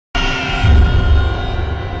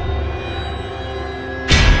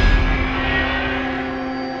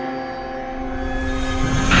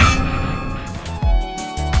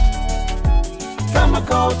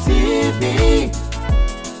TV.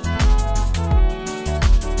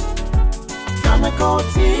 Khemical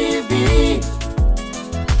TV.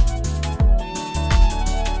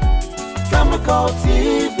 Khemical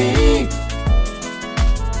TV.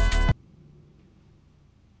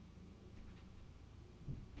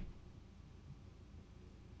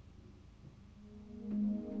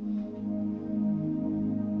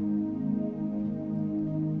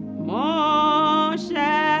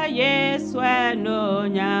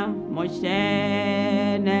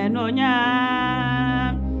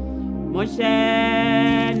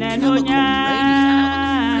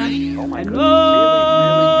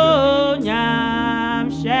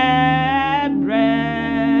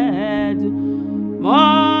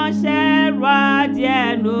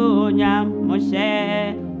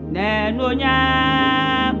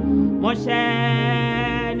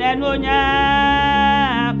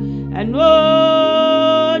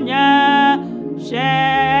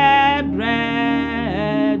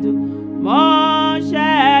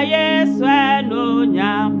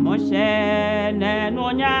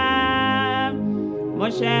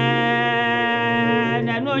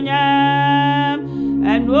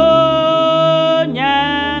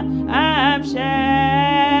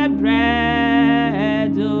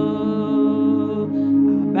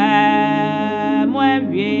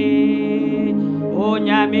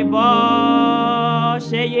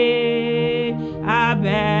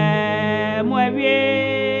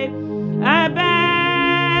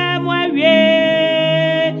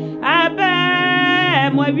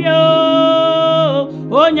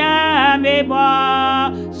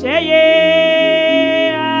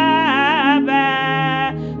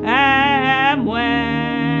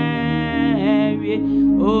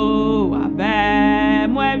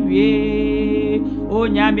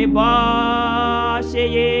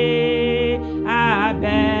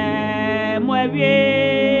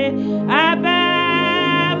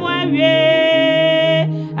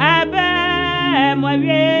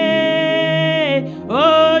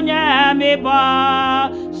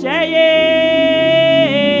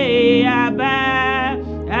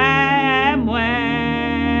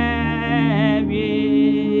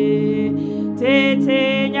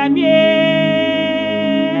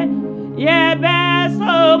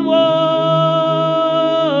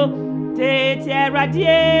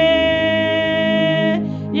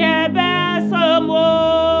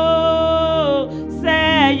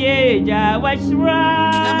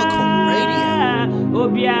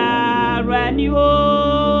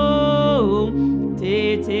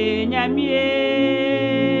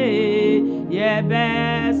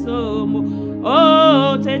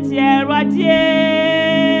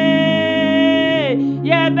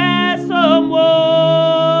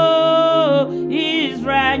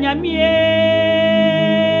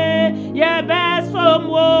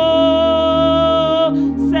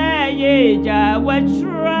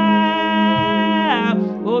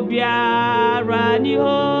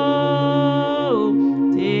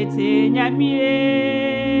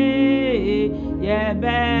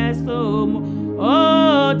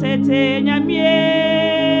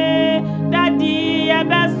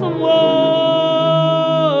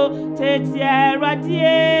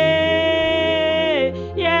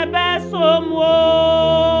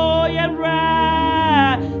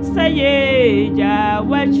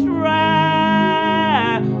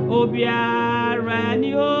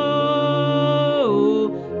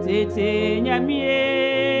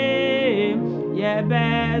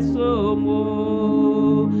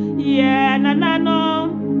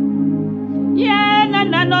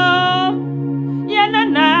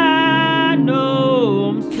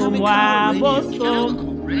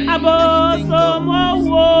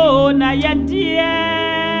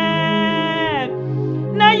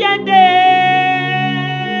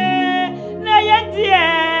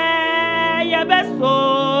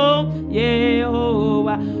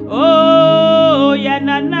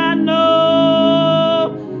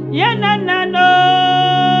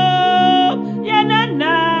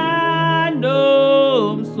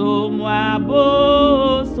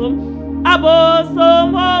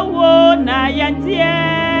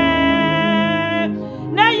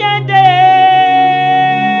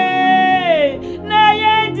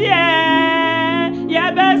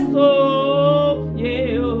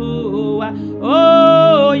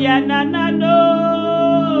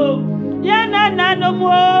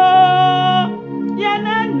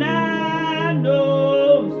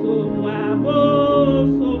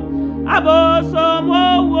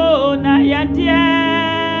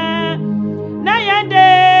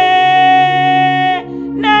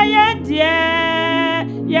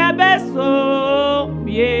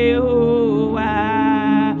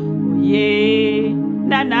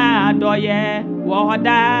 doye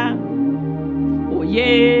woda. Oye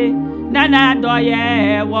nana doye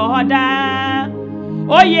woda.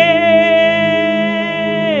 Oye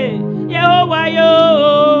Yehovah yo.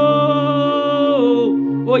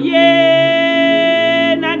 Oye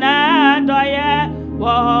nana doye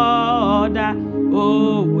woda.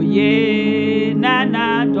 Oye nana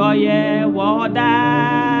doye woda.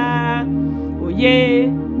 Oye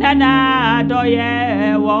nana doye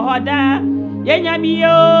woda. Ye Nyame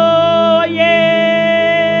yo ye.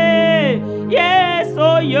 Yes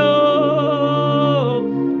oh yo.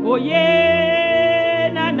 Oye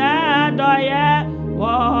nana doye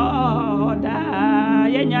woda.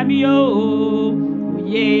 Ye Nyame yo.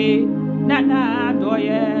 Oye nana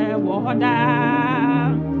doye woda.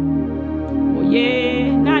 Oye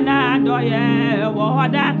nana doye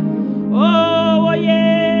woda. Oh oye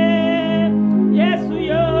Yesu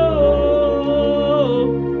yo.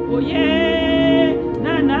 Oye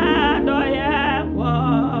nana doye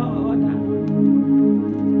woda.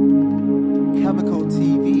 Khemical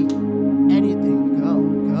TV, anything go.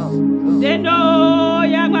 Deno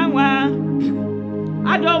yangwa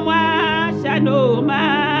adomwa shanoma.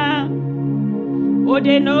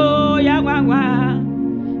 Odeno yangwa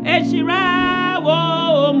eshira wo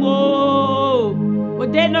mo.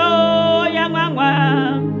 Odeno yangwa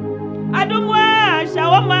adomwa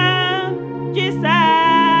shawoma.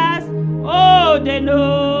 Jesus odeno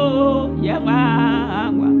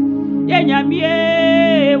yangwa ye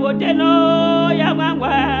Nyame odeno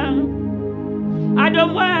yangwa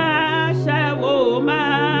adomwa shawoma.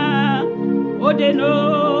 Odeno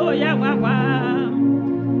yangwa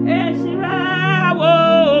eshira wo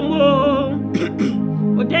mo.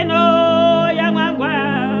 Odeno yangwa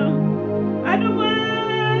adomwa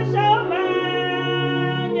shawoma.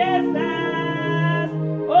 Jesus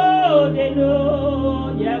odeno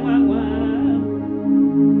yangwa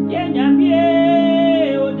ye Nyame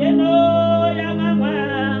odeno yangwa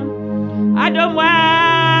adomwa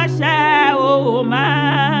shawoma.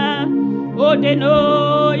 Odeno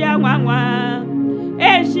yangwa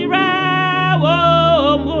eshira wo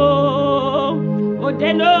mo.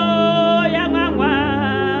 Odeno yangwa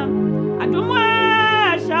adomwa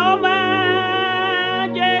shawoma.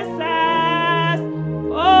 Jesus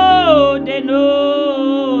odeno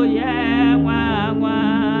yangwa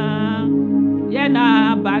yena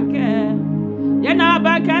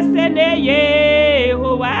banke sene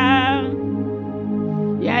Yehovah.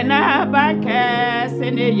 Yena banke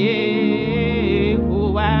sene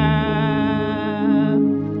Yehovah.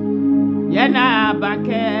 Yena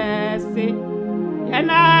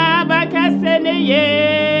banke sene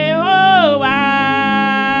Yehovah.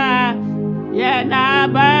 Yena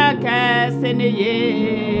banke sene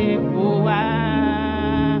Yehovah.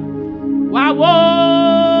 Wawo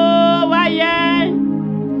wayen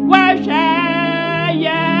washa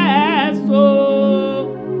yeso.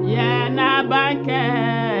 Yena banke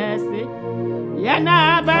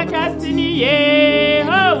sene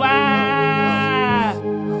Yehovah.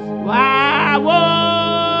 Wawo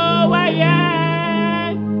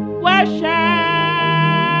wayen washa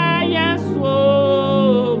yeso.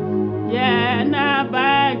 Yena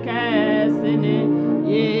banke sene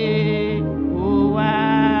Yehovah.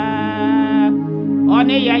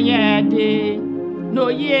 One yanyede no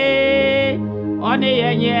ye. One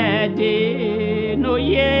yanyede no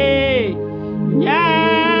ye.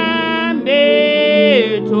 Nyame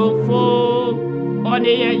tofo.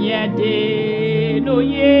 One yanyede no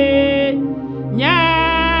ye.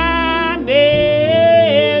 Nyame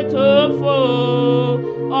tofo.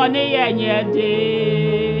 One yanyede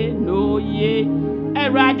no ye.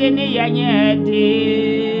 Erade ni yanyede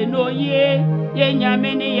no ye. Ye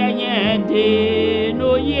Nyame ni yanyede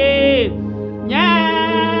no ye.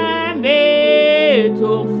 Nyame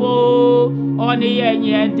tofo. One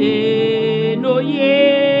yanyede no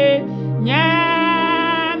ye.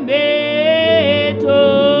 Nyame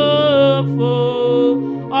tofo.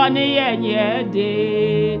 One yanyede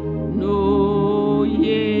no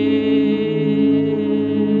ye.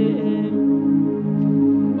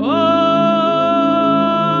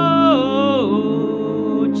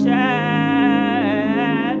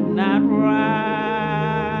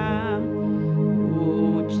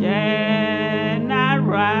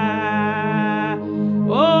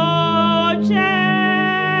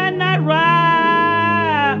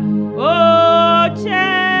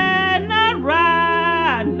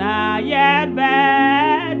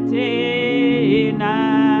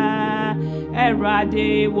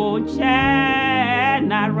 Erade won't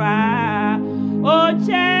nara, oh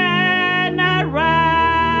nara,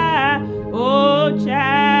 oh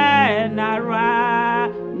nara,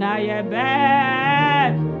 na ye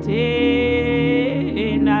bete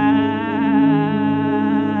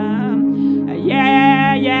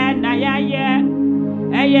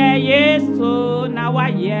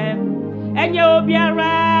enye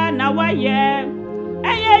obiara na waye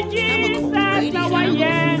eye Jesus na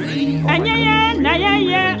waye enye ye na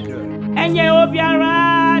ye enye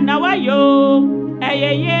obiara na wayo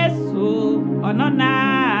eye Yesu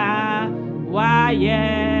onona waye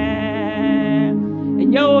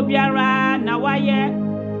enye obiara na waye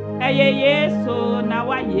eye Yesu na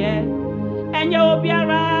waye enye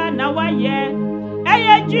obiara na waye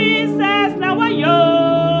eye Jesus na wayo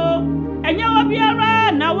enye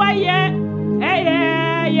obiara na waye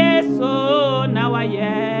eye Yesu na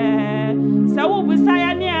waye sawu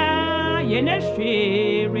busaya nia yene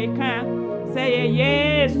hwireka say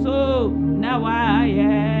Yesu na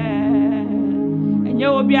waye enye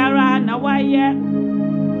obiara na waye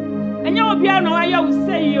enye obiara na waye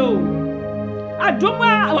useyo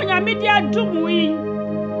aduma onyame di adumu yi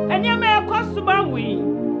enye me ekosuba wi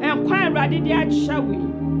enkwan Awurade di acha wi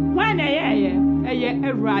wan na eye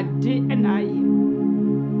Awurade na aye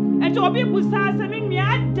enti obi busa se me nua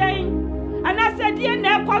adan anase die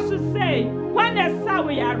na ekosu sei wan na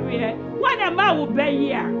sawe yare wan na ma wo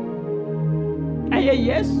bayi a eye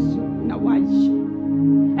Yesu na waye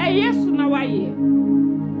Yesu na waye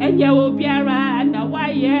enye obiara na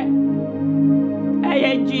waye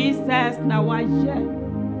eye Jesus na waye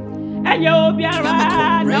enye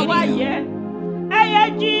obiara na waye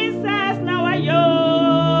eye Jesus na wayo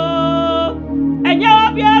enye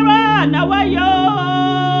obiara na wayo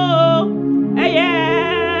eye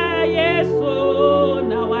Yesu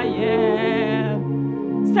na waye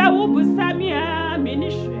sawu busamia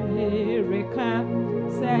minishireka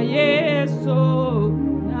say Yesu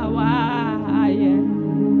na waye.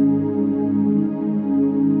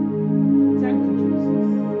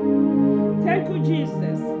 Thank you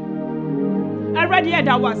Jesus already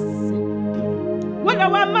that was when I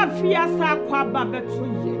want mafia sa kwa babeto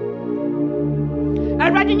ye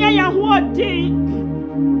already nya ho odi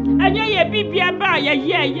anya ye bibia ba ye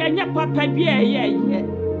nya papa bi ye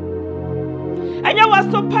anya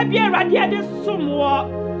waso pa bi already ade somwo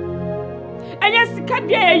anya sika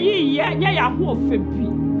bi ye nya ho ofabi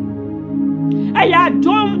aya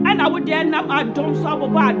dom ana wo de na adom so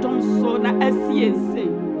abobo adom so na asiense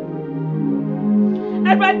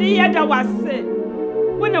already ye that was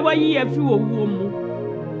when I ye afi owo mu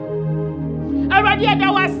already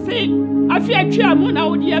that was afi atwa mu na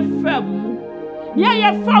wo de afam mu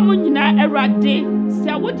ye fam nyina already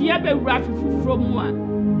se wo de abewura fifufro mu a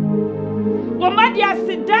wo ma de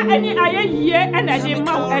asida ani ayeye ana de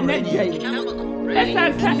ma wo energy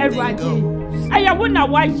esa sa already aya wo na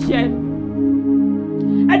wa ye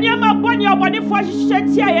ani ma boni oboni fo hihye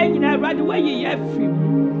ti aye nyina already wo ye afi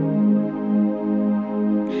mu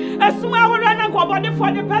asuma ahora na kobode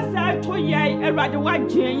for the person to ye Awurade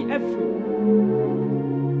wagen afi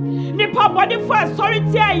ni pa body for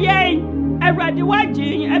authority aye Awurade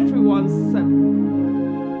wagen everyone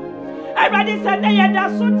Awurade said na ye da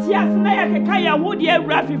so tias na ye keka ye wo de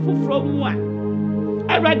awurafi fufuro mu a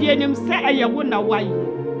Awurade enim se eye wo na waye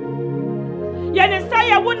ye ne se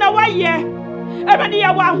ye wo na waye Awurade ye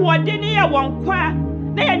wa hoode ne ye wonkwa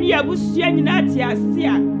na ye ne ye busua nyina tiase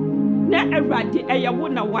a na Awurade eye wo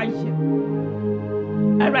na waye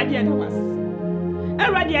Awurade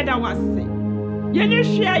da wase ye ne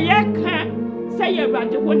hwea ye ka say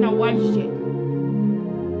Awurade wo na waye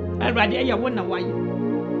Awurade eye wo na waye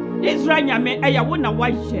Israel Nyame eye wo na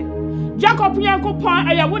waye Jacob Yankopon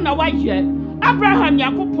eye wo na waye Abraham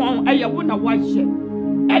Yankopon eye wo na waye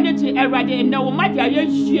anything Awurade na wo made aye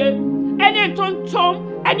hie any tontom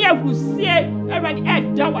any ahusie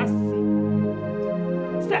Awurade da wase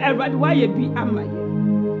say Awurade waye bi amaye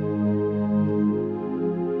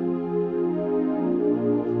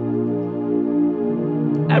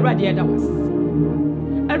Awurade da wase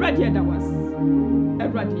Awurade da wase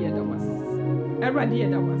Awurade da wase Awurade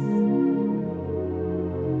da wase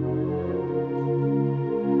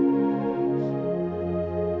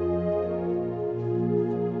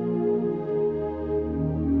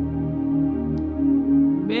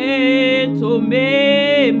to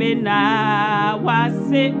me na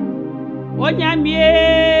wase onyame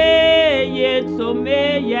ye to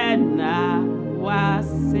me ye na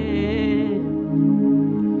wase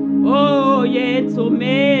oh ye to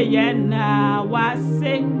me ye na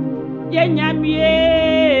wase ye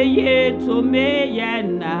nyame ye to me ye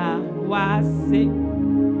na wase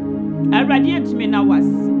Awurade to me na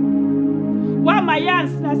wase wa my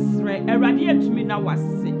ancestry Awurade to me na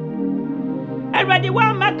wase Awurade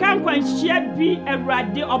wa maka nkwanhia bi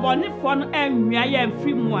Awurade obonefo no anwia ye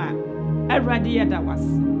mfiri mu a Awurade ye da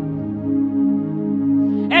wase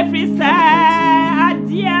every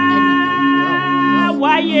adia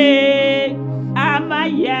waye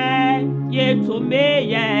amaye ye to me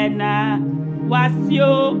ye na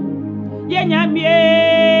wasio ye Nyame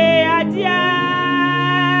adia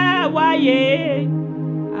waye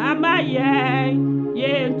amaye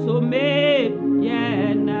ye ntome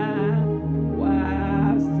ye na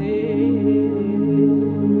wase.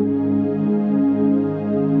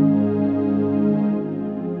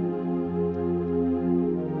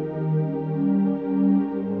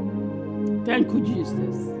 Thank you,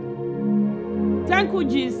 Jesus. Thank you,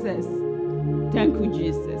 Jesus. Thank you,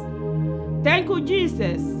 Jesus. Thank you,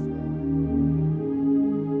 Jesus.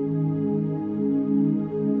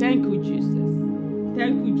 Thank you, Jesus.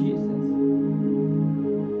 Thank you, Jesus.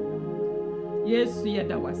 Yes,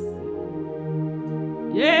 yadawase.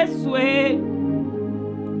 Yes, we.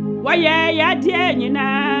 Waye yadie nyina.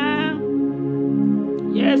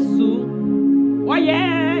 Yesu.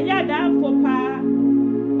 Waye yadafopa.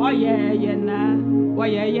 Oye yena.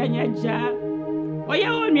 Waye yenyeja. Oye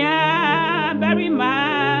unya berima.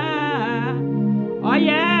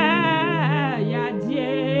 Oye yadie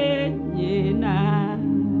yena.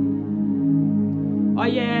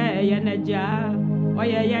 Oye yeneja.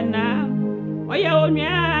 Oye yena. Oye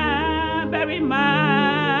unya berima.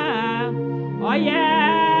 Oye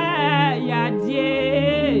yadie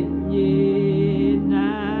yena.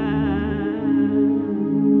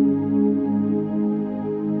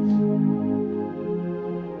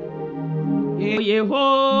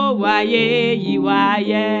 Yehovah ye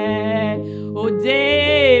yiwaye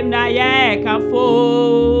odem na ye kafo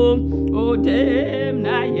odem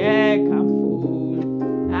na ye kafo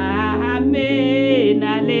amen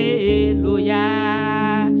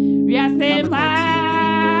hallelujah we are say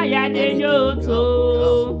ma ya de yoto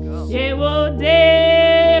ye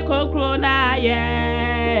wode kokro na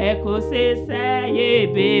ye ko se ye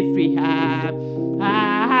be free ha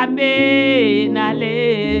amen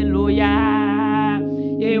hallelujah.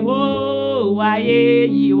 Yehovah ye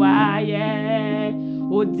yiwaye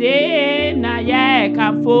odem na ye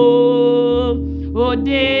kafo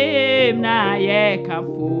odem na ye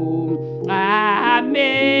kafo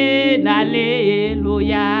amen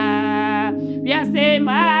hallelujah we are say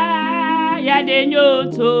ma ya de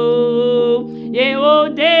nyoto ye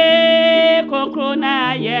ode kokro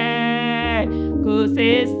na ye ko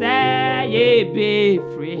se ye be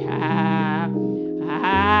free ha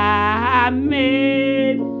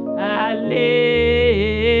amen hallelujah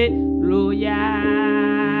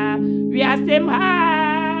we are say ma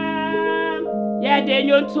ya de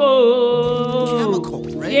nyoto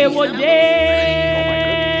ye ode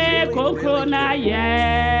kokro na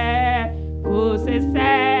ye ko se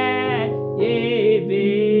ye be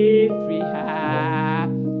free ha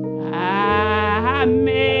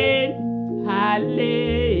amen hallelujah.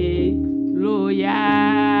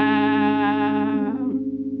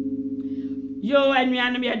 Yo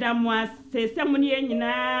anuanom yɛdamo ase sɛ mo ne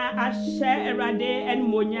nyina ahyɛ Awurade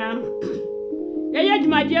animonyam. Yɛyɛ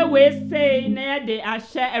dwumadie wei sei na yɛde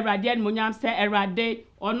ahyɛ Awurade animonyam sɛ Awurade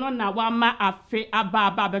ɔno na wama afe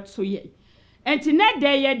aba bɛto yɛ. Enti na de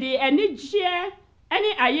yɛde anigye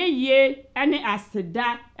ɛne ayɛyie ɛne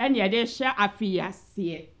aseda ɛne yɛde hyɛ afe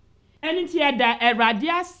yaseɛ. Ɛne nti yɛda Awurade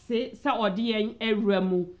ase sɛ ɔde yɛn awura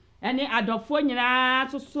mu ɛne adɔfo nyinaa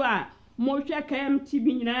so a mo hwɛ KM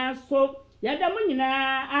TV nyinaa so yɛda mo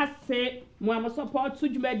nyinaa ase mo am support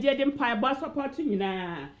dwumadie de mpaebɔ support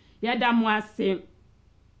nyinaa yɛda mo ase.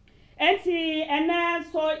 Enti ɛna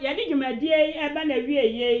so yɛde dwumadie ɛba na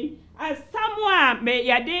wieye asamo a me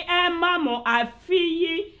yɛde ɛma mo afi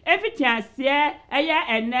yi efitiaseɛ ɛyɛ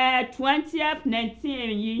ɛna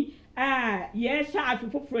 2019 yi a yɛhyɛ afi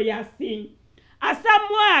foforo yɛase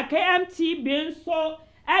asamo a KMTB nso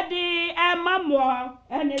Adi Emmanuel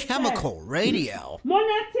and Khemical Radio.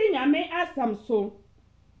 Monati Nyame asam so.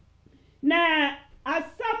 Na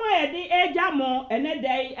asamo edi ejamo ene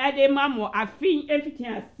day edi mamo afin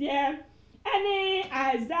efitian asie. Ene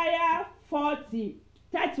Isaiah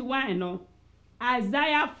 40:31 no.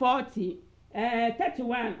 Isaiah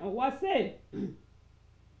 40:31 what say?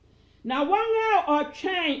 Na wanga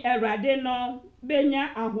otwen Awurade no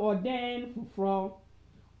benya ahoden fufro.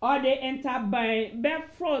 Or the interbind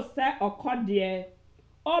befro se okode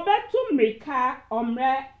obetu mrika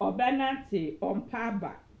omre obenante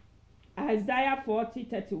ompaba Isaiah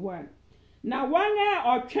 40:31 na wange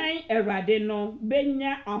otwen Awurade no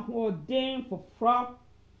benya ahoden foforo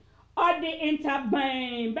or the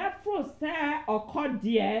interbind befro se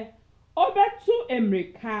okode obetu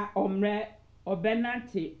emrika omre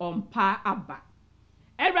obenante ompa aba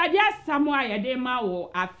Awurade asamo ayede ma wo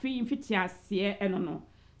afi mfitiase eno no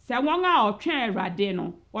se wonga otwen Awurade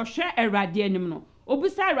no wo hwe Awurade anim no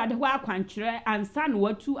obisa Awurade ho akwankyere ansa na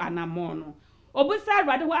watu anamo no obusa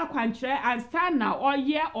awurade ho akwankyerɛ ansa na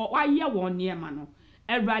ɔyɛ wɔn nneɛma no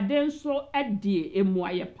awurade nso ɛde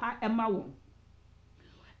emuayɛ pa ɛma wɔn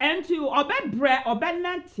enti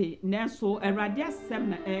ɔbɛnante nanso awurade asɛm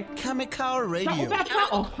na Khemical Radio. ɔbɛfa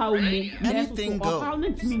ɔhaw mu Anything nanso goes. ɔhaw no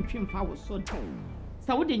ntumi ntwemfa wo so da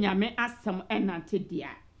sɛ wode nyame asɛm ɛnante dia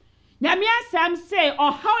nyame asɛm sɛ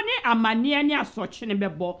ɔhaw ne amanneɛ ne asɔkye ne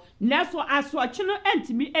bɛbɔ nanso asɔkye no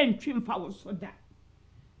ntumi ntwemfa wo so da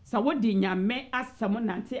sɛ wode nyame asɛm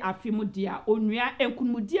nante afi mu dia onua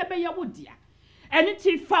enkunmudie bɛyɛ wo dia ɛne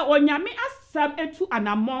ti fa onyame asɛm etu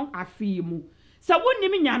anammɔn afi mu sɛ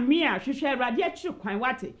wonim nyame a hwehwɛ awurade akyiri kwan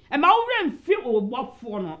wate ɛma wowrɛ mfi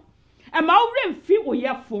obɔfoɔ no ɛma wowrɛ mfi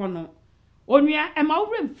oyɛfoɔ no onua ɛma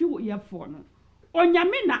wowrɛ mfi oyɛfoɔ no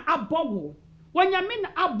onyame na abɔ wo onyame na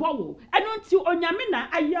abɔ wo ɛno nti onyame na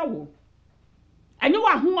ayɛ wo ɛnyɛ wo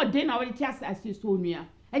ahoɔden na wɔde ti asase so onua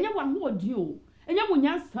ɛnyɛ wo ahoɔden o ɛnyɛ wo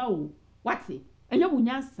nyansa o wate ɛnyɛ wo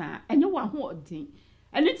nyansa ɛnyɛ wo ahoɔden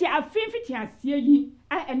ɛne ti afimfiti aseɛ yi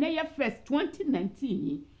a ɛnɛ yɛ first 2019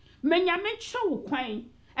 yi menyame kyerɛ wo kwan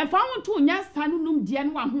ɛmfa wo nto nyansa no num deɛ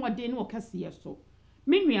no ahoɔden no wɔkɛseɛ so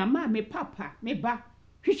me nua ma me papa me ba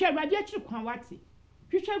hwehwɛ awurade akyiri kwan wate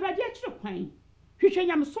hwehwɛ awurade akyiri kwan hwehwɛ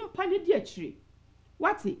nyamesompa ne di akyiri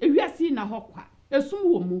wate ewiase na hɔ kwa esum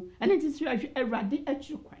wɔ mu ɛne nti sɛ hwehwɛ awurade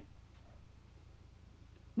akyiri kwan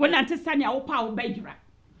wonante sane a wo pa wo bɛyira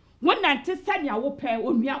wonante sane a wo pɛ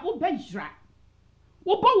onua wo bɛyira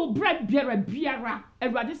wo ba wo bra biara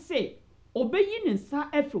awurade sɛ obeyi ne nsa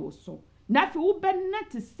afi wo so na afi wo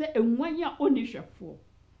bɛnate sɛ enwan a oni hwɛfoɔ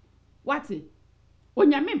wate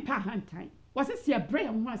onyame mpa hantan wɔsese ɛbrɛ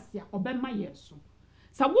yɛn ho ase a ɔbɛma yɛn so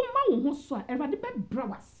sɛ woma wo ho so a awurade bɛbrɛ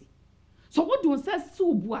wase sɛ wode wo nsa si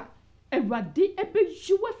wo bu a awurade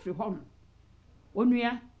ɛbɛyi wo afiri hɔ no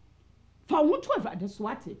onua fa wo to awurade so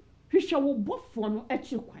ate hwehwɛ wo bɔfoɔ no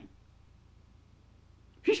akyiri kwan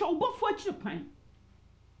hwehwɛ wo bɔfoɔ akyiri kwan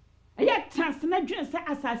ɛyɛ transna dwen sɛ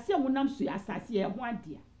asase a wonam so yɛ asase yɛ ho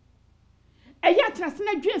adeɛ ɛyɛ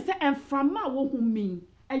transna dwen sɛ ɛmframa a wɔhu min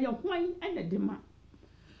ɛyɛ hwan ɛna de ma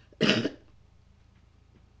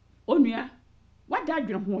onua wada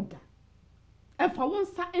adwene ho da ɛfa wo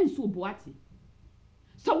nsa nso boate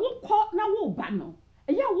sɛ wokɔ na wo ba no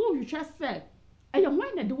ɛyɛ wo hwehwɛ sɛ ɛyɛ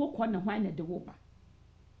hwan na de wo kɔ na hwan na de wo ba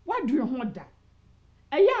wadwene ho da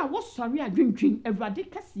ɛyɛ a wo sɔre adwendwen awurade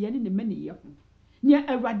kɛseɛ ne ne maniyɛ ho nia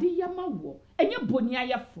awurade yama wo enye boni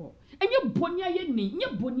ayefo enye boni ayeni nye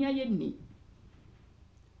boni ayeni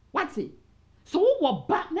wati so wo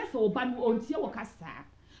ba na se wo ba no ontie wo kasa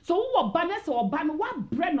so wo ba na se wo ba no wa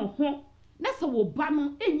bre no ho na se wo ba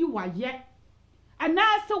no enyi waye ana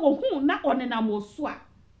se wo hu na onenam oso a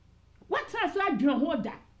watra so adwene ho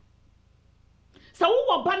da so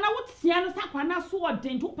wo ba na wo tia no sakwa na so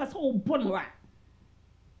odin to pese wo bo no a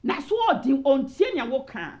na so odin ontie nya wo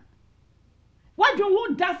kan wadwon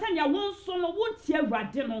ho da sanya won so no wontie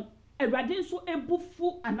awurade no awurade nso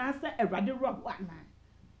ebufu anase awurade roho ana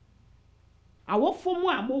awofo mu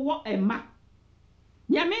a mowo ema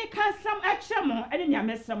nyame ka sam akyere mo ene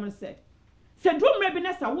nyame sam se dumre bi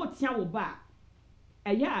na sa wo tia wo ba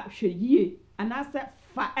eya hweyie anase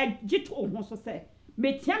fa agito ho so se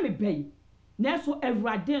metia me bai na so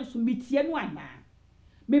awurade nso metie no ana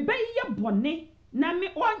me bai ye bone na me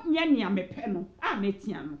onye nea me pɛ no a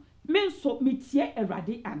metia no men so metie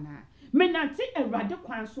awurade ana menante awurade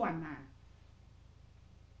kwan so ana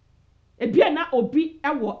ebia na obi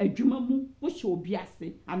ewo adwuma mu wo hye obi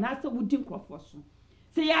ase ana se wudi nkrofo so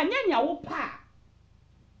se ya nyanya wo pa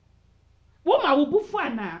wo ma wo bufu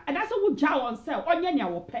ana ana se wo gya won se onye nea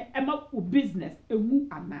wo pɛ ema wo business ewu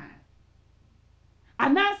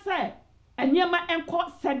ana se enyema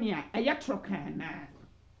enko senia eye trokan na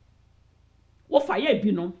wo fa ye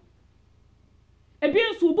bi no ebi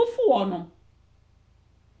nso ubufu wo no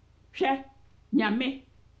hwe nyame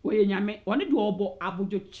oye nyame one de obo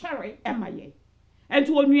abojo chere emaye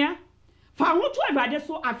enti onua fa ho to awurade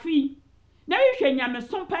so afi na hwe nyame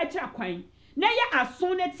so mpa akira kwan na ye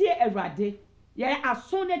aso na tie awurade ye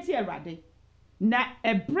aso na tie awurade na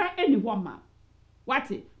ebra eni ho ma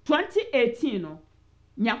wate 2018 no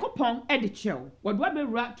nyakopon edi chew wodo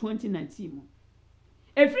abewura 2019 mo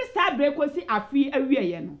every star break kosi afi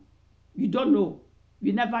awieye no you don't know.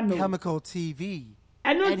 You never know. Khemical TV.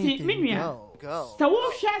 Anything go. So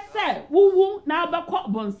wo hwe se wo na obekọ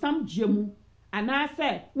bonsam jemu ana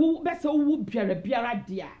se wo be se wo biara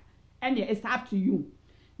dia and it's up to you.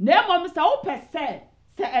 Na mom se wo pese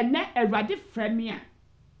se ene awurade frame a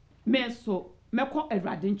me so mekọ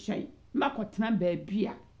awurade nkyɛn makọtena baabi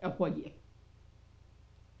a ɛhɔ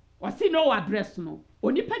wasi no address no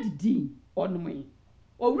onipa didi onomai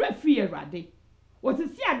owura fi awurade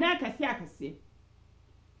Osisi adan kase akase.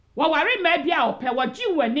 Waware ma bia ope wagye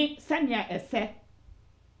wani sania ese.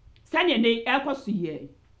 Sania ne ekoso ye.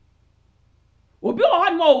 Obi wo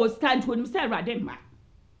han mo wo stand to nim se Awurade ma.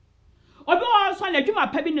 Obi wo so na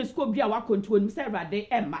adwuma pa bi ne school bia wakonto nim se Awurade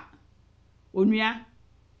emma. Onua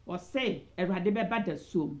o say Awurade beba da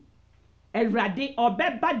suom. Awurade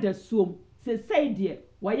obeba da suom se say de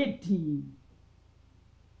waye din.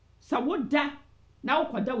 Sa woda na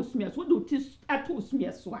wokoda usumia so do ti ato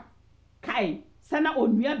usumia so a kai sana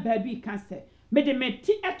onua ba bi kan se me de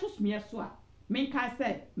meti ato usumia so a men kan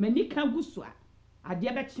se mani kan gu so a ade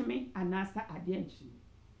be kyeme anasa ade ankyeme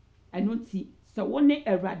eno nti se woni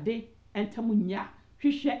Awurade entamunya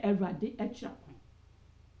hwehwe Awurade akira kwan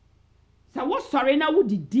sa wo sori na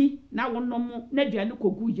wodidi na wonom na duane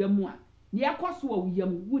kogu yamu a ne yakoso wo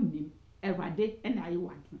yamu wonim Awurade na ayi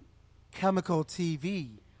wado. Khemical TV.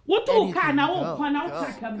 Woto ka na wo kwa na wo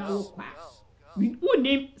ka na wo kwa.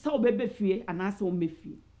 Wonim sa obebe fie anasa wo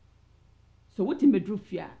mefie. So woti medru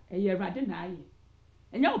fie a eye Awurade na aye.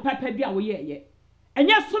 Enya wo papa bi a wo ye.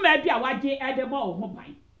 Enya soma bi a wagye ede ba wo ho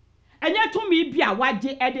ban. Enya tumi bi a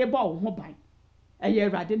wagye ede ba wo ho ban. Eye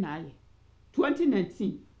Awurade na aye.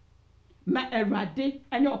 2019 ma Awurade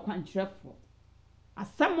enya okwankyerefo.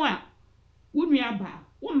 Asam a wo nua ba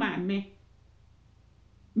wo maame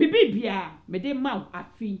me bibia me de ma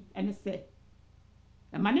afi ene se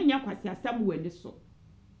e ma ne nya kwase asam wani so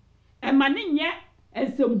e ma ne nya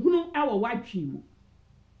ensemhunu awo wadwi mu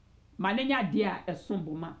ma ne nya de a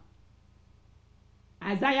esomboma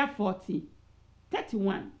Isaiah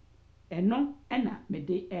 40:31 eno ena me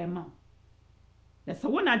de ema da se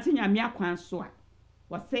wona nti Nyame akwan so a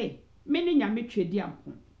wo se me ne Nyame twedi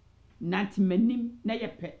ampon nanti manim na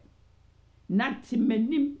yepe nanti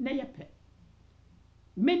manim na yepe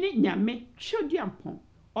meni Nyame twedi ampon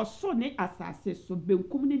oso ne asase so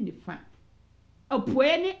benkum ne nifa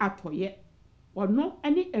apoe ne atoye ono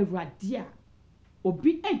ene Awurade a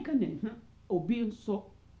obi enka ne ho obi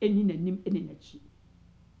nso eni nanim eni nachi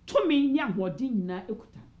tumi nya hodin nyina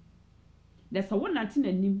ekuta da sa wonante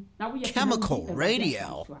nanim na wo ye Khemical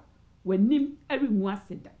Radio wanim arinwu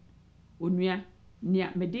aseda onua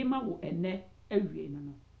nia medema wo ene awie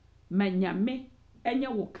no ma Nyame enye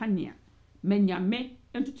wo kanea ma Nyame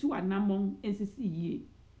entutu anamon ensisi yie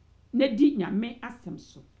na di Nyame asem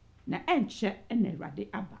so na enche ena Awurade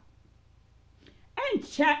aba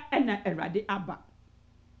enche ena Awurade aba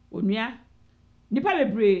onua nipa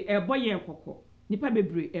bebre eboye kokko nipa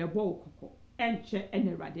bebre ebo kokko enche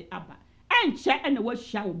ena Awurade aba enche ena wo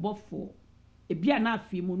hia wo bofo ebia na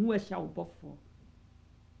afi mu no wo hia wo bofo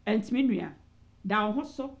entimi nua da wo ho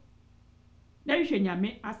so na hwe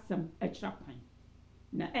Nyame asem akira kwan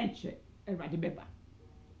na enche Awurade beba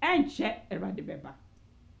enche Awurade beba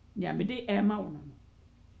Nyame de ema wono no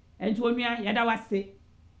enti onua yeda wase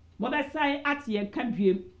mo be sai ate ye ka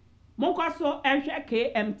biem monko so ehwe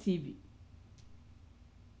KM TV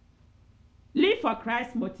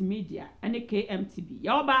L4C Multimedia and KM TV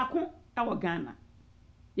ya obaako ewo Ghana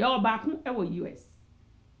ya obaako ewo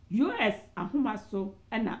US ahoma so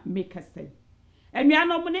na make say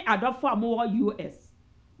enuanom ne adofo amowo US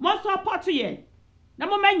mo support ye na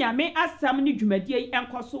mo Nyame asam ne dwumadie yi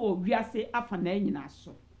enkoso o wiase afa na nyina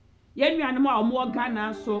so ye nuanom a omo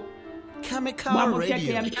Ghana so Khemical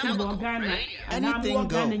Radio. Anything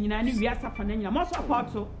go. Nyina ne wiase afa na nyina mo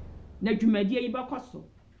support na dwumadie yi bekoso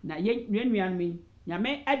na ye nuanom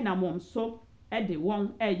Nyame edna mom so ede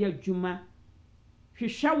won eye dwuma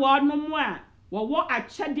hwehwe wonom a wo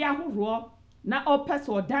akyade ahoro na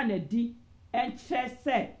opese odan adi enche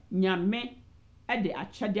se Nyame ede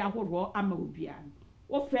akyade ahoro ama obia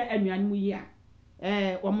wo fe anuanom yi a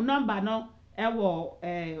wo mo number no wo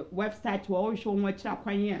website wo hwe won akira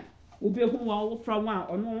kwan a obehu wo from a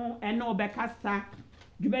ono ene obekasa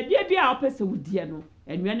dwumadie bia opese wodie no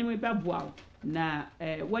anuanom beboa na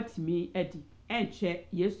watimi edi enche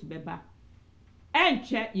Yesu beba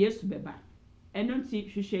eno nti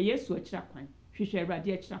hwehwe Yesu akira kwan hwehwe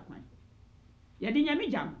Awurade akira kwan yedi Nyame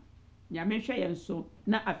jam Nyame hwe yenso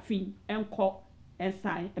na afin enko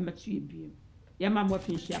ensai emetu ebiem yema mo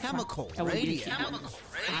fin hia Khemical Radio.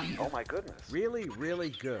 Oh my goodness. Really, really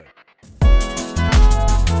good.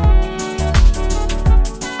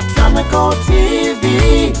 Khemical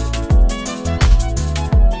TV.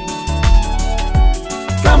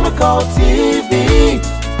 Khemical TV.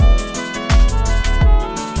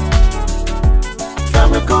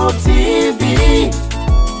 Khemical TV.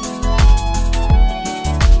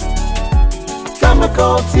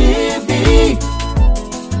 Khemical TV.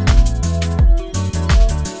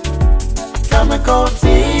 Khemical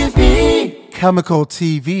TV. Khemical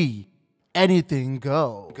TV. Anything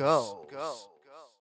go. Go.